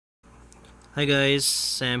Hi guys,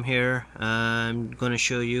 Sam here. I'm gonna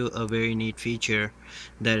show you a very neat feature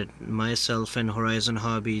that myself and Horizon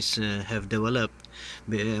Hobbies have developed.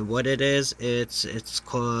 What it is, it's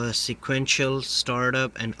called sequential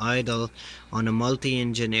startup and idle on a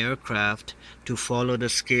multi-engine aircraft to follow the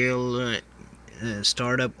scale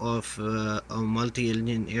startup of a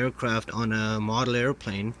multi-engine aircraft on a model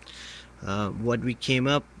airplane. What we came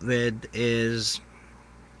up with is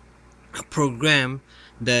a program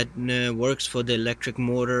that works for the electric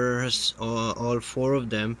motors, all four of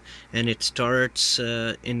them, and it starts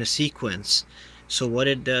in a sequence. So what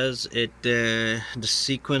it does, the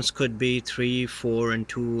sequence could be 3 4 and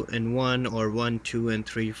 2 and 1, or 1 2 and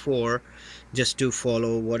 3 4, just to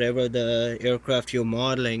follow whatever the aircraft you're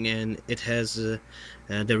modeling. And it has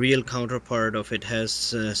the real counterpart of it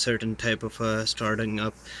has a certain type of starting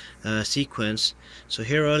up sequence. So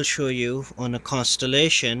here I'll show you on a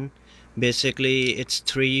constellation. Basically it's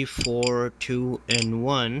 3 4 2 and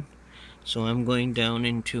 1. So I'm going down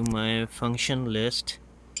into my function list,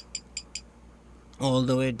 all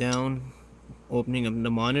the way down, opening up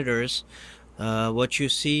the monitors. What you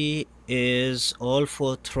see is all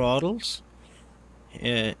four throttles.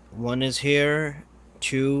 One is here,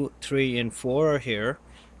 2 3 and 4 are here.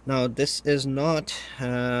 Now this is not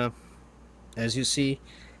as you see,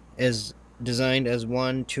 is designed as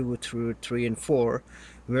 1 2 through 3 and 4,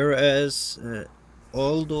 whereas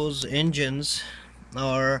all those engines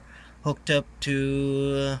are hooked up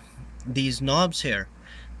to these knobs here.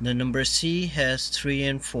 The number C has 3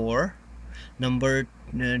 and 4, number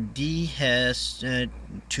D has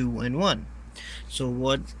 2 and 1. So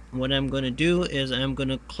what I'm going to do is I'm going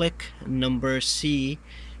to click number C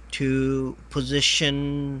to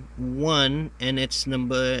position 1, and it's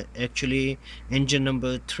actually engine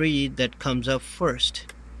number 3 that comes up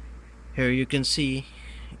first. Here you can see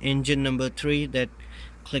engine number 3 that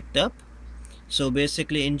clicked up. So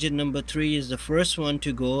basically engine number 3 is the first one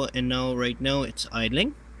to go, and right now it's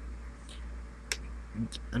idling.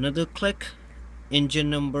 Another click, engine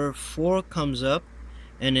number 4 comes up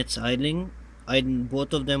and it's idling.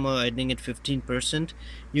 Both of them are idling at 15%.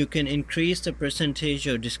 You can increase the percentage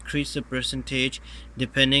or decrease the percentage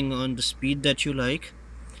depending on the speed that you like.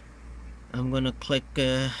 I'm gonna click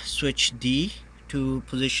switch D to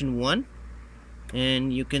position 1,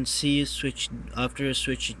 and you can see after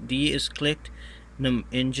switch D is clicked,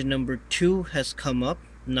 engine number 2 has come up.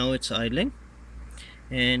 Now it's idling,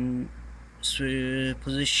 and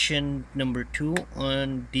position number 2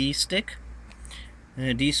 on D stick,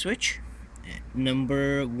 D switch.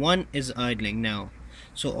 Number 1 is idling now.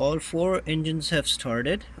 So all four engines have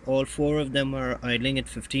started. All four of them are idling at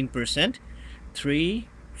 15%. 3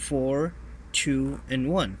 4 2 and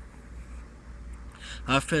 1.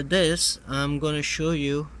 After this, I'm going to show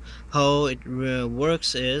you how it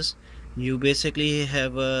works. Is you basically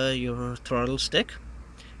have your throttle stick.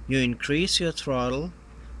 You increase your throttle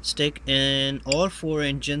stick and all four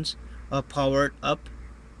engines are powered up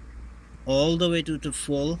all the way to the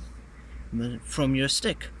full from your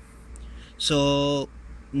stick. So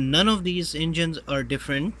none of these engines are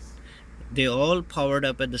different. They all powered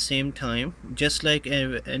up at the same time, just like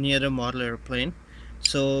any other model airplane.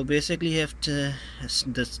 So basically the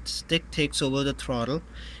stick takes over the throttle,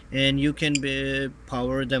 and you can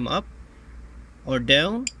power them up or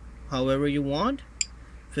down however you want.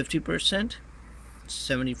 50%,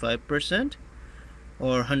 75%,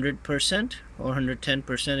 or 100%, or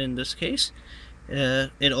 110% in this case.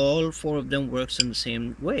 All four of them works in the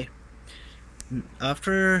same way.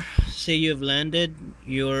 After, say, you've landed,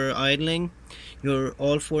 you're idling,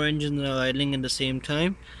 all four engines are idling in the same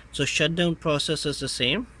time. So shutdown process is the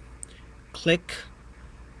same. Click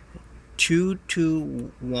 2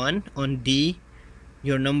 2 1 on D.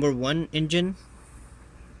 Your number 1 engine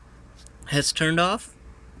has turned off.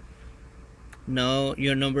 Now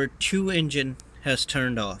your number 2 engine has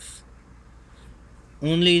turned off.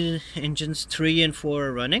 Only engines 3 and 4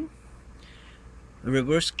 are running.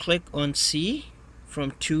 Reverse click on C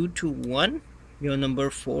from 2 to 1. Your number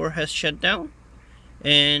 4 has shut down,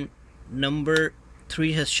 and number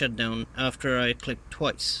 3 has shut down after I clicked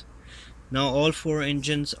twice. Now all four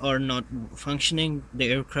engines are not functioning.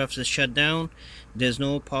 The aircraft is shut down. There's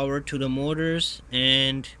no power to the motors,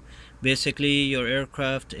 and basically your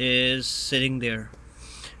aircraft is sitting there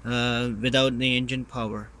without the engine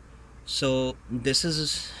power. So this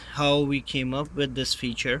is how we came up with this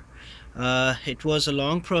feature. It was a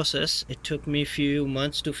long process. It took me a few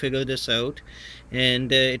months to figure this out,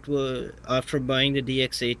 and it was after buying the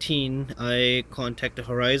DX18, I contacted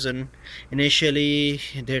Horizon. Initially,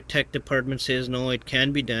 their tech department says no, it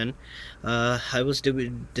can be done. I was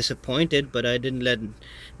disappointed, but I didn't let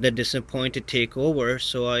the disappointed take over.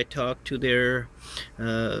 So I talked to their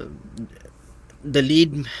uh, the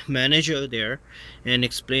lead manager there and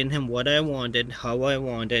explained him what I wanted, how I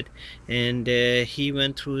wanted, and he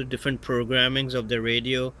went through different programmings of the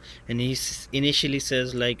radio, and he initially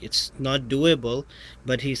says like it's not doable,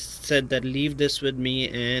 but he said that leave this with me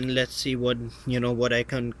and let's see what what I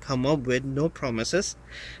can come up with. No promises.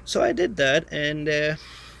 So I did that, and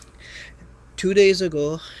 2 days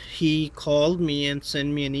ago he called me and sent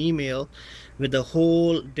me an email with a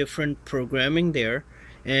whole different programming there,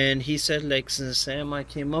 and he said like, Sam, I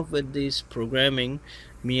came up with this programming,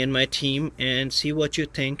 me and my team, and see what you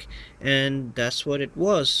think. And that's what it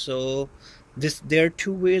was. So there are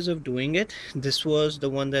two ways of doing it. This was the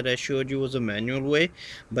one that I showed you, was a manual way,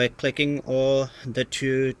 by clicking all the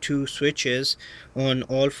two switches on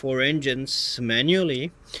all four engines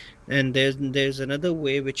manually. And there's another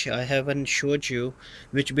way which I haven't showed you,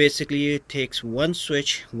 which basically takes one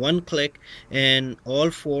switch, one click, and all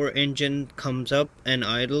four engine comes up and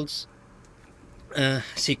idles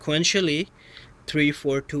sequentially, 3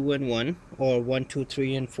 4 2 and 1, or 1 2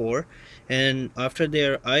 3 and 4. And after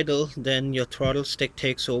they're idle, then your throttle stick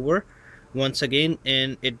takes over once again,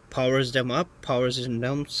 and it powers them up, powers them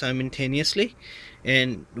down simultaneously.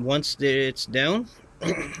 And once it's down,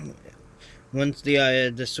 once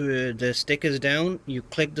the stick is down, you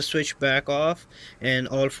click the switch back off, and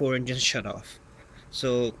all four engines shut off.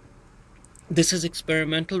 So this is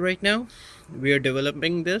experimental right now. We are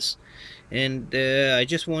developing this, and I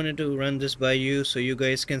just wanted to run this by you so you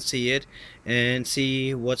guys can see it and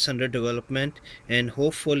see what's under development. And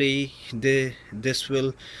hopefully this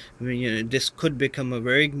could become a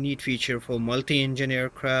very neat feature for multi-engine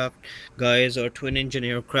aircraft guys, or twin-engine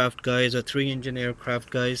aircraft guys, or three-engine aircraft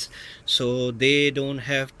guys, so they don't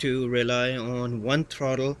have to rely on one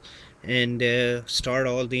throttle and start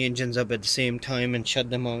all the engines up at the same time and shut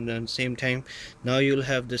them out at the same time. Now you'll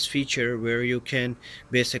have this feature where you can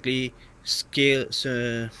basically start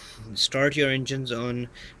your engines on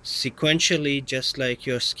sequentially, just like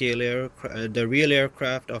your the real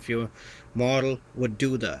aircraft of your model would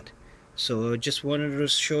do that. So just wanted to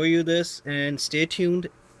show you this, and stay tuned.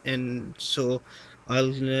 And so I'll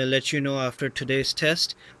let you know after today's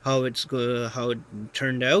test how it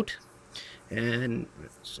turned out, and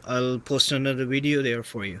I'll post another video there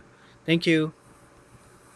for you. Thank you.